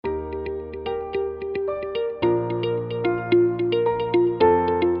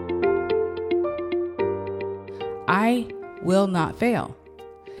I will not fail.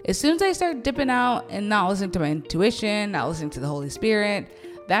 As soon as I start dipping out and not listening to my intuition, not listening to the Holy Spirit,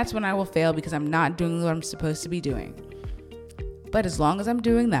 that's when I will fail because I'm not doing what I'm supposed to be doing. But as long as I'm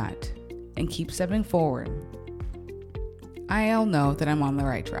doing that and keep stepping forward, I'll know that I'm on the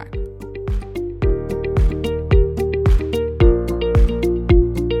right track.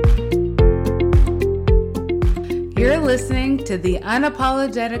 You're listening to the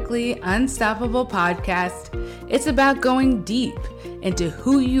Unapologetically Unstoppable podcast. It's about going deep into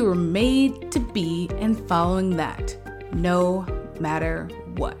who you were made to be and following that, no matter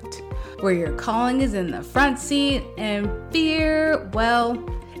what. Where your calling is in the front seat and fear, well,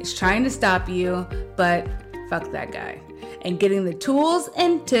 it's trying to stop you, but fuck that guy. And getting the tools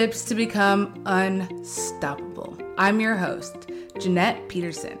and tips to become unstoppable. I'm your host, Jeanette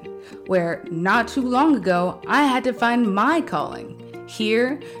Peterson, where not too long ago, I had to find my calling.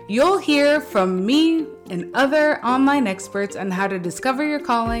 Here, you'll hear from me and other online experts on how to discover your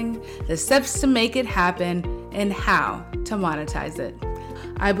calling, the steps to make it happen, and how to monetize it.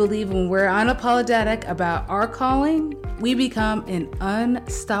 I believe when we're unapologetic about our calling, we become an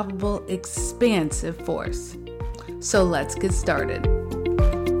unstoppable, expansive force. So let's get started.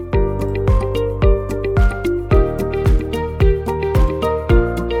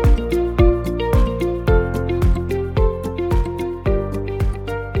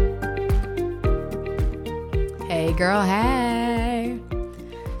 Hey girl, hey.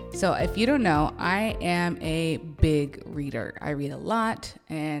 So if you don't know, I am a big reader. I read a lot,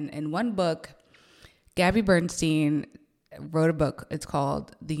 and in one book, Gabby Bernstein wrote a book. It's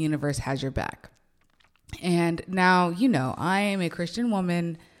called The Universe Has Your Back. And now, you know, I am a Christian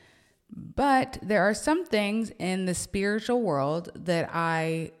woman, but there are some things in the spiritual world that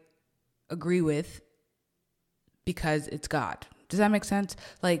I agree with because it's God. Does that make sense?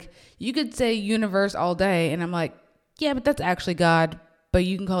 Like, you could say universe all day, and I'm like, yeah, but that's actually God. But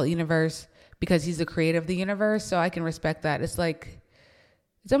you can call it universe because he's the creator of the universe. So I can respect that. It's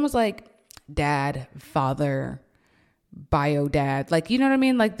almost like dad, father, bio dad. Like, you know what I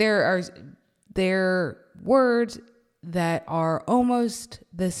mean? Like there are words that are almost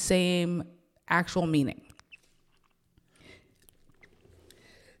the same actual meaning.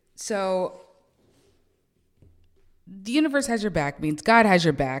 So the universe has your back means God has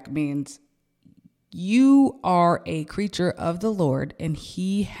your back means you are a creature of the Lord and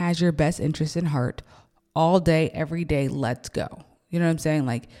he has your best interest in heart all day, every day. Let's go. You know what I'm saying?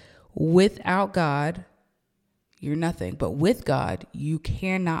 Like, without God, you're nothing. But with God, you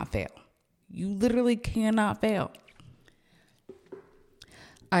cannot fail. You literally cannot fail.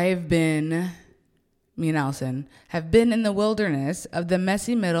 Me and Allison have been in the wilderness of the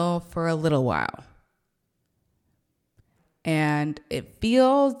messy middle for a little while. And it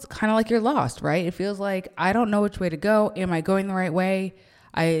feels kind of like you're lost, right? It feels like, I don't know which way to go. Am I going the right way?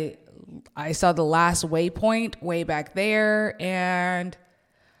 I saw the last waypoint way back there, and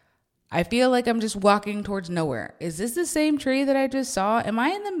I feel like I'm just walking towards nowhere. Is this the same tree that I just saw? Am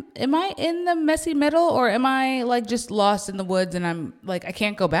I in the messy middle, or am I like just lost in the woods and I'm like, I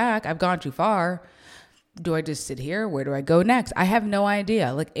can't go back. I've gone too far. Do I just sit here? Where do I go next? I have no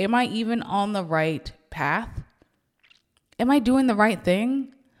idea. Like, am I even on the right path? Am I doing the right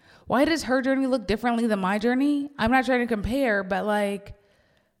thing? Why does her journey look differently than my journey? I'm not trying to compare, but like,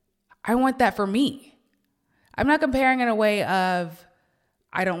 I want that for me. I'm not comparing in a way of,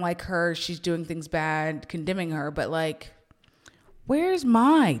 I don't like her, she's doing things bad, condemning her, but like, where's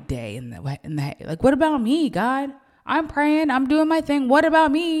my day in the like, what about me, God? I'm praying, I'm doing my thing. What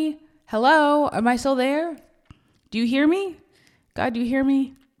about me? Hello, am I still there? Do you hear me? God, do you hear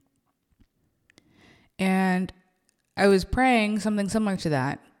me? And I was praying something similar to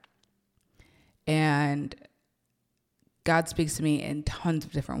that, and God speaks to me in tons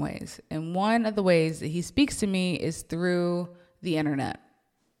of different ways. And one of the ways that he speaks to me is through the internet.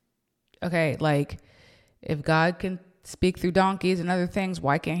 Okay, like, if God can speak through donkeys and other things,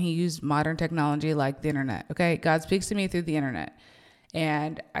 why can't he use modern technology like the internet? Okay, God speaks to me through the internet.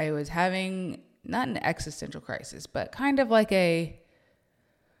 And I was having not an existential crisis, but kind of like a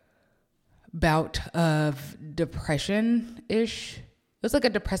bout of depression-ish. It was like a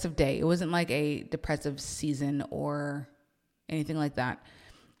depressive day. It wasn't like a depressive season or anything like that.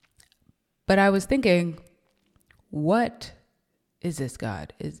 But I was thinking, what is this,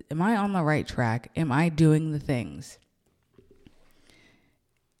 God? Am I on the right track? Am I doing the things?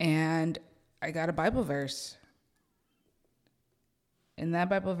 And I got a Bible verse. And that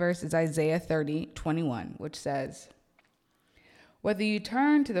Bible verse is Isaiah 30:21, which says, "Whether you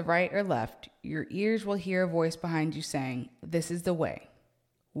turn to the right or left, your ears will hear a voice behind you saying, 'This is the way.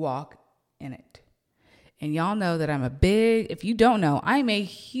 Walk in it.' And y'all know that if you don't know, I'm a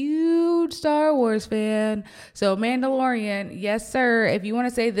huge Star Wars fan. So Mandalorian, yes, sir. If you want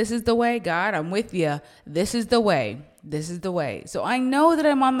to say this is the way, God, I'm with you. This is the way. This is the way. So I know that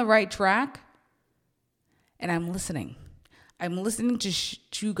I'm on the right track, and I'm listening. I'm listening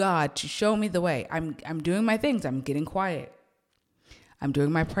to God to show me the way. I'm doing my things. I'm getting quiet. I'm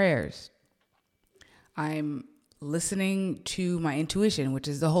doing my prayers. I'm listening to my intuition, which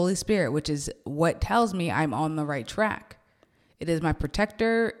is the Holy Spirit, which is what tells me I'm on the right track. It is my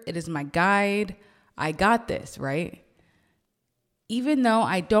protector. It is my guide. I got this, right? Even though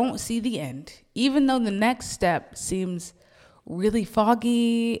I don't see the end, even though the next step seems really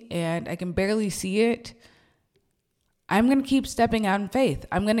foggy and I can barely see it, I'm going to keep stepping out in faith.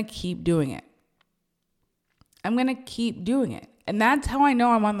 I'm going to keep doing it. I'm going to keep doing it. And that's how I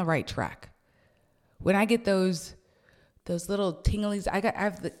know I'm on the right track. When I get those little tinglies, I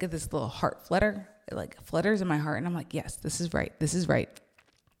get this little heart flutter. It like flutters in my heart, and I'm like, yes, this is right. This is right.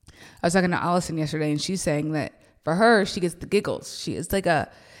 I was talking to Allison yesterday, and she's saying that for her, she gets the giggles. It's like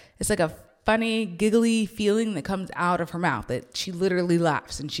a funny, giggly feeling that comes out of her mouth that she literally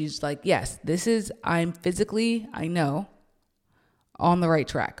laughs, and she's like, yes, I'm physically, I know, on the right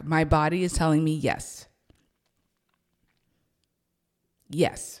track. My body is telling me yes.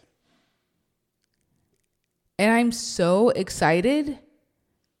 Yes. And I'm so excited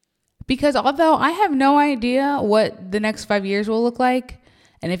because although I have no idea what the next 5 years will look like,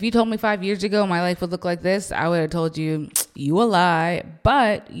 and if you told me 5 years ago my life would look like this, I would have told you, you a lie.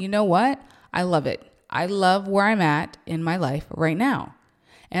 But you know what? I love it. I love where I'm at in my life right now.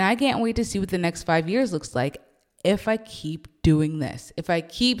 And I can't wait to see what the next 5 years looks like if I keep doing this, if I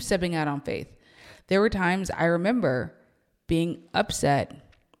keep stepping out on faith. There were times I remember being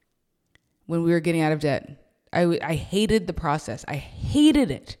upset when we were getting out of debt. I hated the process. I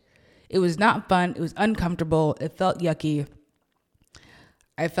hated it. It was not fun. It was uncomfortable. It felt yucky.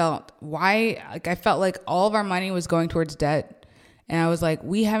 I felt like all of our money was going towards debt. And I was like,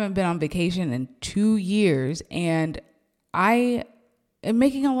 we haven't been on vacation in 2 years and I am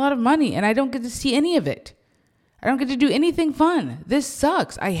making a lot of money and I don't get to see any of it. I don't get to do anything fun. This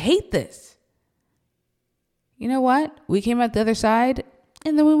sucks. I hate this. You know what? We came out the other side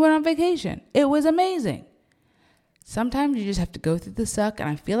and then we went on vacation. It was amazing. Sometimes you just have to go through the suck, and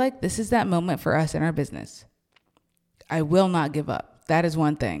I feel like this is that moment for us in our business. I will not give up. That is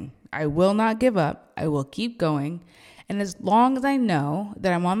one thing. I will not give up. I will keep going. And as long as I know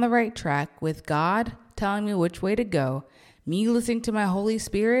that I'm on the right track with God telling me which way to go, me listening to my Holy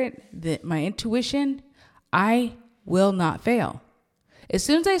Spirit, my intuition, I will not fail. As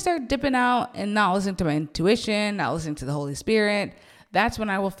soon as I start dipping out and not listening to my intuition, not listening to the Holy Spirit, that's when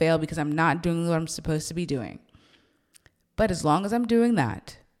I will fail because I'm not doing what I'm supposed to be doing. But as long as I'm doing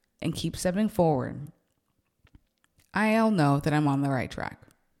that and keep stepping forward, I'll know that I'm on the right track.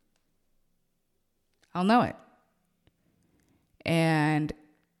 I'll know it. And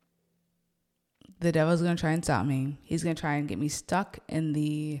the devil's going to try and stop me. He's going to try and get me stuck in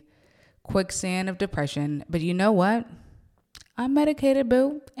the quicksand of depression. But you know what? I'm medicated,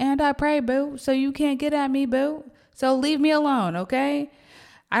 boo. And I pray, boo. So you can't get at me, boo. So leave me alone, okay?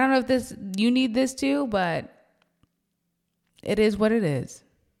 I don't know if you need this too, but it is what it is.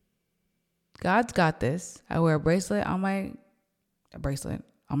 God's got this. I wear a bracelet on my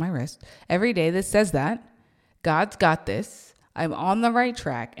wrist every day that says that. God's got this. I'm on the right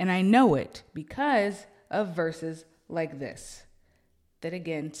track, and I know it because of verses like this that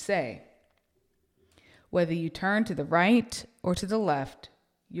again say, whether you turn to the right or to the left,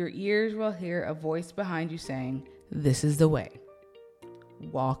 your ears will hear a voice behind you saying, this is the way.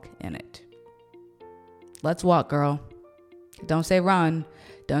 Walk in it. Let's walk, girl. Don't say run.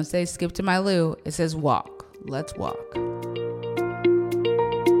 Don't say skip to my loo. It says walk. Let's walk.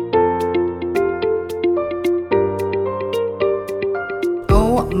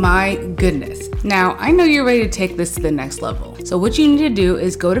 Oh my goodness. Now, I know you're ready to take this to the next level. So what you need to do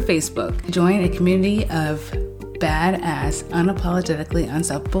is go to Facebook, join a community of badass, unapologetically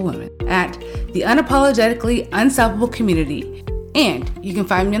unstoppable women at the Unapologetically Unstoppable Community. And you can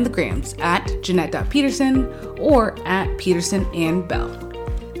find me on the grams at Jeanette.Peterson or at Peterson and Bell.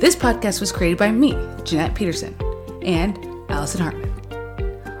 This podcast was created by me, Jeanette Peterson, and Allison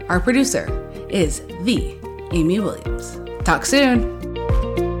Hartman. Our producer is the Amy Williams. Talk soon.